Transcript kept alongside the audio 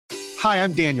Hi,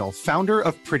 I'm Daniel, founder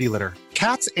of Pretty Litter.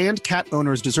 Cats and cat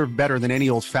owners deserve better than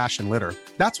any old-fashioned litter.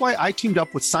 That's why I teamed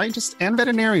up with scientists and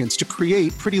veterinarians to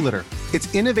create Pretty Litter. Its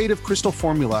innovative crystal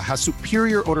formula has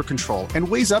superior odor control and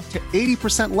weighs up to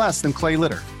 80% less than clay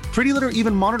litter. Pretty Litter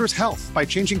even monitors health by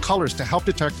changing colors to help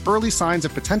detect early signs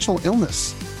of potential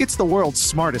illness. It's the world's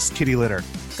smartest kitty litter.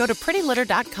 Go to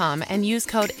prettylitter.com and use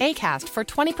code ACAST for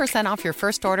 20% off your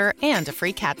first order and a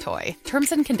free cat toy.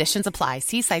 Terms and conditions apply.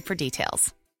 See site for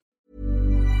details.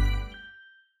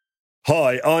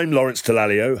 Hi, I'm Lawrence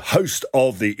Dallaglio, host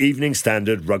of the Evening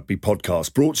Standard Rugby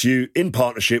Podcast, brought to you in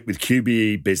partnership with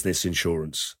QBE Business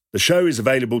Insurance. The show is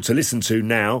available to listen to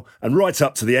now and right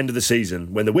up to the end of the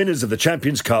season, when the winners of the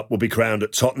Champions Cup will be crowned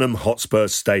at Tottenham Hotspur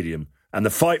Stadium, and the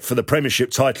fight for the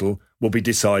Premiership title will be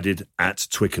decided at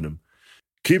Twickenham.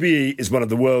 QBE is one of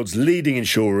the world's leading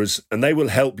insurers, and they will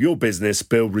help your business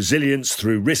build resilience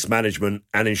through risk management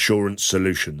and insurance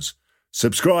solutions.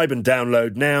 Subscribe and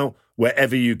download now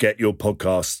wherever you get your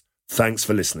podcasts. Thanks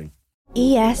for listening.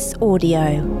 ES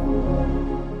Audio.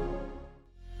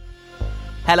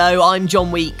 Hello, I'm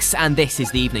John Weeks, and this is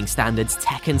the Evening Standard's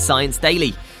Tech and Science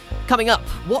Daily. Coming up,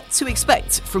 what to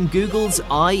expect from Google's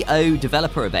I/O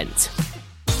developer event.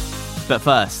 But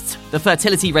first, the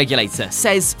fertility regulator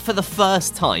says for the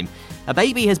first time, a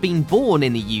baby has been born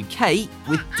in the UK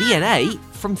with DNA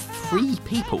from 3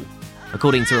 people.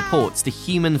 According to reports, the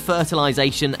Human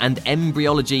Fertilisation and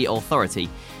Embryology Authority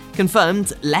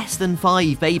confirmed less than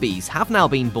 5 babies have now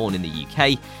been born in the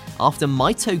UK after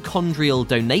mitochondrial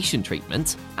donation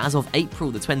treatment as of April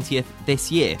the 20th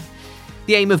this year.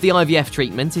 The aim of the IVF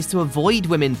treatment is to avoid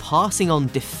women passing on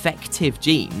defective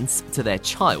genes to their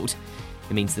child.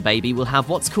 It means the baby will have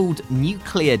what's called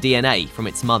nuclear DNA from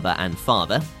its mother and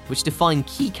father, which define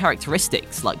key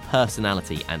characteristics like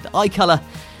personality and eye colour.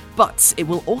 But it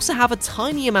will also have a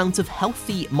tiny amount of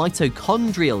healthy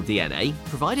mitochondrial DNA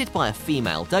provided by a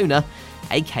female donor,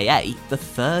 aka the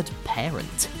third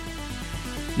parent.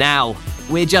 Now,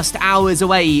 we're just hours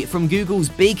away from Google's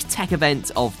big tech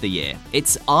event of the year.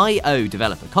 It's I/O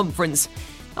Developer Conference,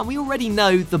 and we already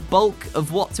know the bulk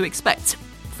of what to expect.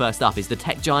 First up is the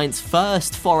tech giant's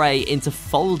first foray into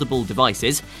foldable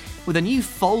devices, with a new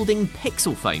folding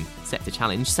Pixel phone set to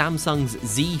challenge Samsung's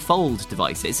Z Fold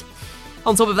devices.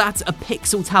 On top of that, a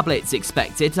Pixel tablet's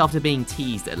expected after being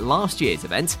teased at last year's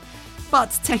event.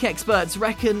 But tech experts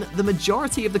reckon the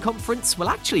majority of the conference will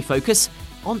actually focus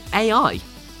on AI.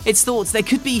 It's thought there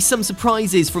could be some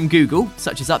surprises from Google,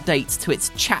 such as updates to its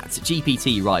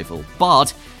ChatGPT rival,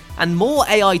 Bard, and more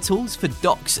AI tools for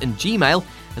Docs and Gmail,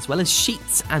 as well as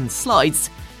Sheets and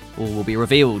Slides. All will be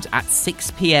revealed at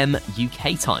 6 p.m.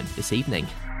 UK time this evening.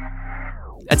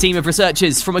 A team of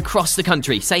researchers from across the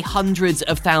country say hundreds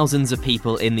of thousands of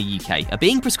people in the UK are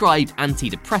being prescribed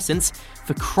antidepressants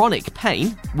for chronic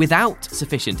pain without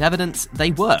sufficient evidence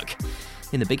they work.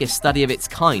 In the biggest study of its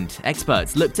kind,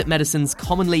 experts looked at medicines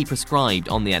commonly prescribed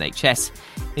on the NHS,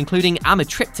 including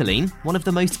amitriptyline, one of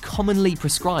the most commonly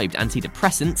prescribed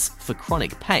antidepressants for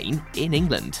chronic pain in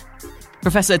England.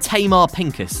 Professor Tamar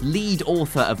Pincus, lead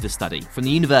author of the study from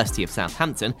the University of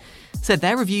Southampton, said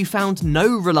their review found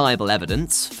no reliable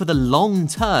evidence for the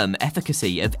long-term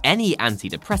efficacy of any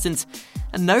antidepressant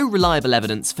and no reliable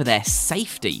evidence for their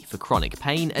safety for chronic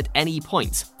pain at any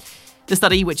point. The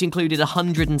study, which included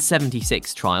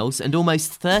 176 trials and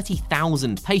almost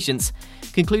 30,000 patients,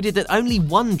 concluded that only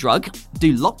one drug,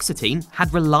 duloxetine,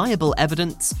 had reliable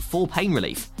evidence for pain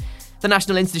relief. The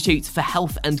National Institute for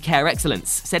Health and Care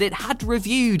Excellence said it had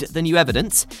reviewed the new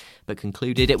evidence, but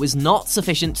concluded it was not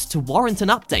sufficient to warrant an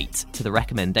update to the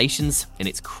recommendations in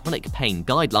its chronic pain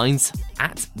guidelines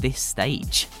at this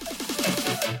stage.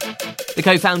 The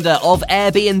co-founder of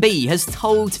Airbnb has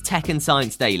told Tech and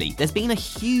Science Daily there's been a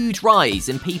huge rise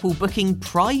in people booking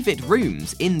private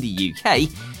rooms in the UK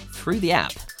through the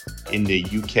app. In the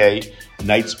UK,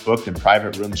 nights booked in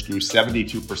private rooms grew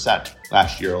 72%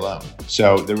 last year alone.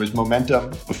 So there was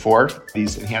momentum before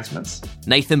these enhancements.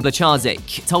 Nathan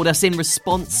Blacharczyk told us in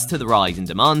response to the rise in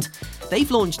demand,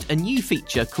 they've launched a new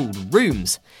feature called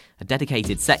Rooms, a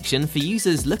dedicated section for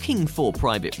users looking for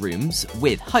private rooms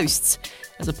with hosts,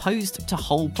 as opposed to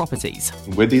whole properties.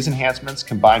 With these enhancements,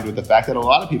 combined with the fact that a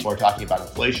lot of people are talking about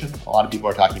inflation, a lot of people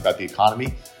are talking about the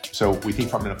economy, so we think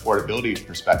from an affordability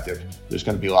perspective, there's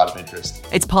going to be a lot of interest.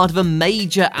 It's part of a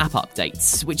major app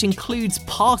update, which includes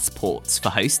passports for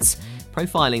hosts,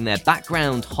 profiling their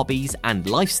background, hobbies, and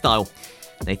lifestyle.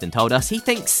 Nathan told us he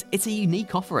thinks it's a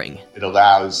unique offering. It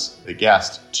allows the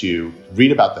guest to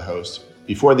read about the host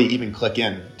before they even click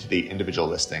in to the individual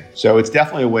listing. So it's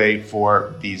definitely a way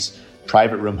for these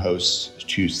private room hosts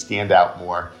to stand out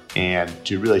more and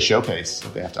to really showcase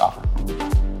what they have to offer.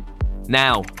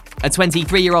 Now, a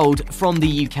 23-year-old from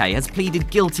the UK has pleaded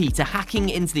guilty to hacking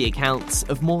into the accounts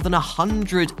of more than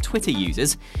 100 Twitter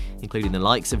users, including the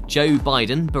likes of Joe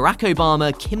Biden, Barack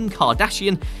Obama, Kim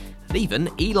Kardashian, and even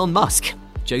Elon Musk.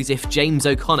 Joseph James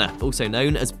O'Connor, also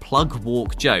known as Plug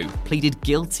Walk Joe, pleaded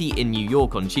guilty in New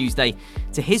York on Tuesday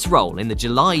to his role in the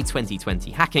July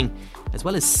 2020 hacking, as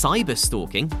well as cyber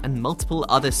stalking and multiple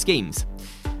other schemes.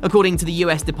 According to the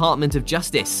US Department of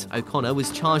Justice, O'Connor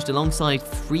was charged alongside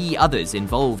 3 others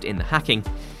involved in the hacking.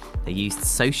 They used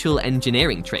social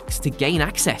engineering tricks to gain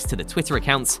access to the Twitter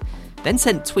accounts, then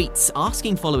sent tweets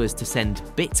asking followers to send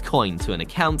Bitcoin to an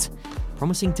account,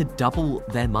 promising to double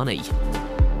their money.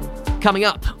 Coming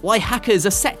up, why hackers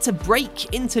are set to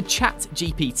break into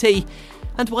ChatGPT,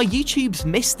 and why YouTube's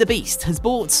MrBeast has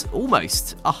bought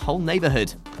almost a whole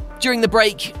neighbourhood. During the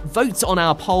break, vote on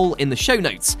our poll in the show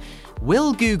notes.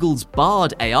 Will Google's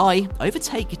Bard AI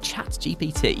overtake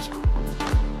ChatGPT?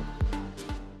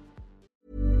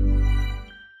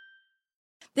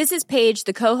 This is Paige,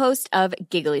 the co-host of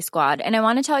Giggly Squad, and I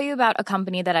want to tell you about a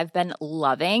company that I've been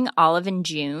loving, Olive &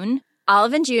 June.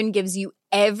 Olive & June gives you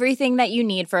everything that you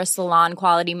need for a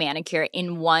salon-quality manicure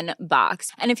in one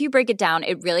box. And if you break it down,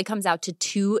 it really comes out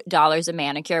to $2 a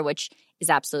manicure, which is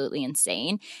absolutely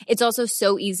insane. It's also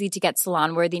so easy to get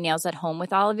salon-worthy nails at home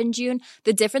with Olive & June.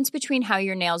 The difference between how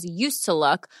your nails used to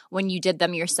look when you did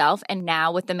them yourself and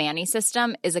now with the Mani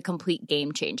system is a complete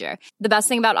game changer. The best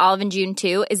thing about Olive & June,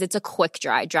 too, is it's a quick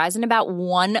dry. Dries in about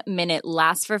 1 minute,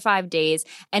 lasts for 5 days,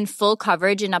 and full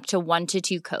coverage in up to 1 to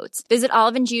 2 coats. Visit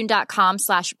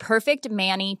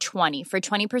oliveandjune.com/perfectmani20 for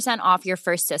 20% off your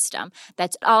first system.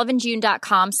 That's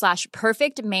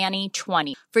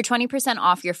oliveandjune.com/perfectmani20 for 20%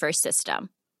 off your first system.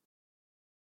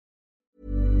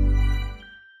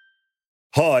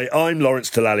 Hi, I'm Lawrence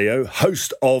Dallaglio,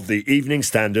 host of the Evening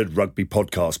Standard Rugby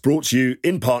Podcast, brought to you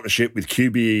in partnership with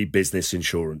QBE Business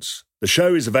Insurance. The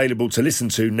show is available to listen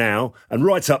to now and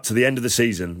right up to the end of the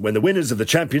season, when the winners of the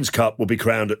Champions Cup will be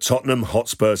crowned at Tottenham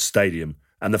Hotspur Stadium,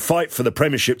 and the fight for the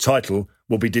Premiership title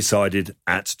will be decided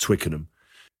at Twickenham.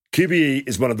 QBE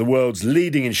is one of the world's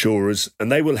leading insurers, and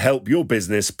they will help your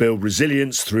business build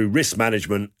resilience through risk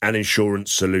management and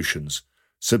insurance solutions.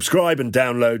 Subscribe and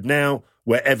download now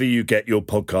wherever you get your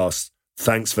podcasts.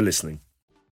 Thanks for listening.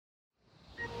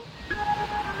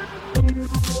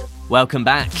 Welcome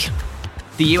back.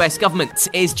 The US government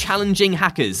is challenging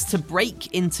hackers to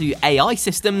break into AI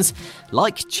systems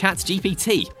like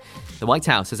ChatGPT. The White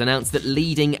House has announced that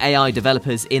leading AI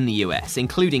developers in the US,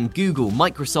 including Google,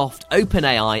 Microsoft,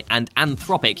 OpenAI, and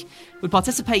Anthropic, would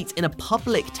participate in a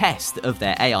public test of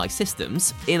their AI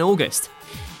systems in August.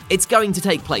 It's going to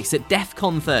take place at DEF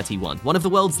CON 31, one of the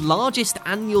world's largest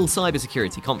annual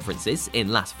cybersecurity conferences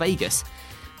in Las Vegas.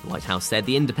 The White House said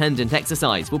the independent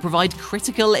exercise will provide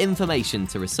critical information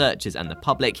to researchers and the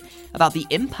public about the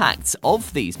impacts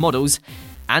of these models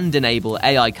and enable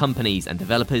AI companies and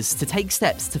developers to take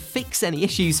steps to fix any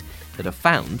issues that are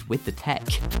found with the tech.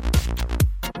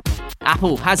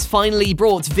 Apple has finally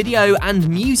brought video and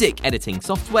music editing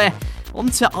software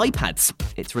onto iPads.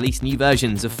 It's released new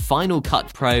versions of Final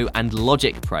Cut Pro and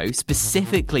Logic Pro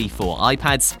specifically for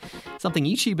iPads, something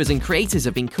YouTubers and creators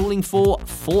have been calling for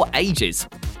ages.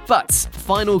 But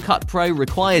Final Cut Pro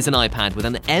requires an iPad with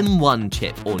an M1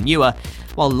 chip or newer,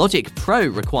 while Logic Pro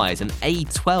requires an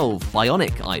A12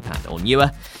 Bionic iPad or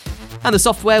newer. And the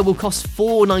software will cost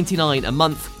 $4.99 a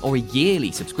month or a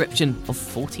yearly subscription of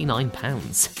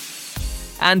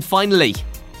 £49. And finally,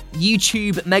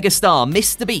 YouTube megastar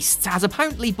MrBeast has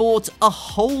apparently bought a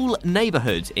whole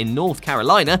neighbourhood in North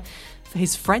Carolina for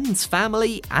his friends,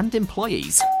 family and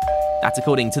employees. That's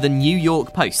according to the New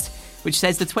York Post, which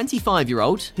says the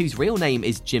 25-year-old, whose real name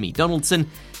is Jimmy Donaldson,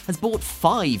 has bought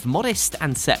 5 modest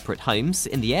and separate homes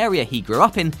in the area he grew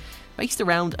up in, based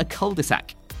around a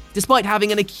cul-de-sac. Despite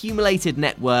having an accumulated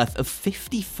net worth of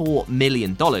 $54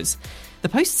 million, the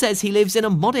Post says he lives in a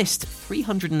modest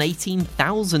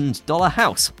 $318,000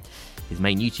 house. His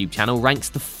main YouTube channel ranks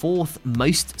the 4th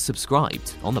most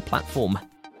subscribed on the platform.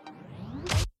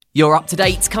 You're up to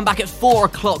date. Come back at 4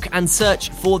 o'clock and search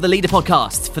for The Leader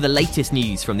Podcast for the latest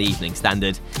news from the Evening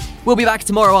Standard. We'll be back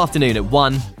tomorrow afternoon at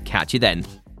 1. Catch you then.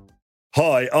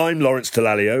 Hi, I'm Lawrence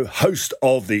Dallaglio, host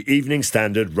of the Evening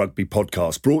Standard Rugby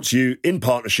Podcast, brought to you in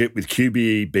partnership with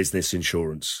QBE Business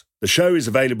Insurance. The show is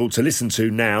available to listen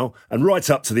to now and right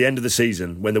up to the end of the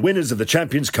season, when the winners of the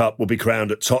Champions Cup will be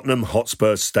crowned at Tottenham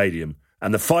Hotspur Stadium,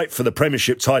 and the fight for the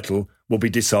Premiership title will be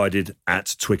decided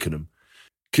at Twickenham.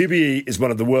 QBE is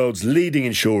one of the world's leading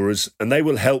insurers, and they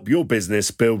will help your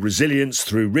business build resilience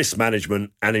through risk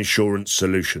management and insurance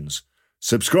solutions.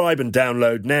 Subscribe and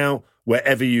download now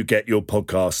wherever you get your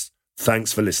podcasts.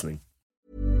 Thanks for listening.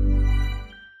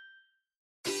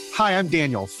 Hi, I'm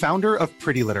Daniel, founder of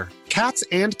Pretty Litter. Cats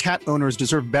and cat owners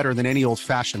deserve better than any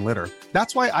old-fashioned litter.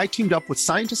 That's why I teamed up with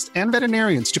scientists and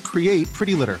veterinarians to create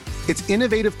Pretty Litter. Its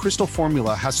innovative crystal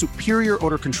formula has superior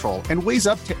odor control and weighs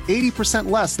up to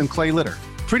 80% less than clay litter.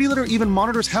 Pretty Litter even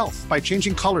monitors health by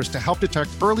changing colors to help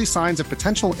detect early signs of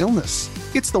potential illness.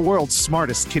 It's the world's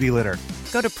smartest kitty litter.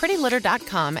 Go to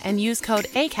prettylitter.com and use code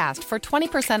ACAST for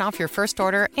 20% off your first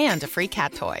order and a free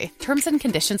cat toy. Terms and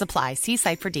conditions apply. See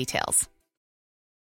site for details.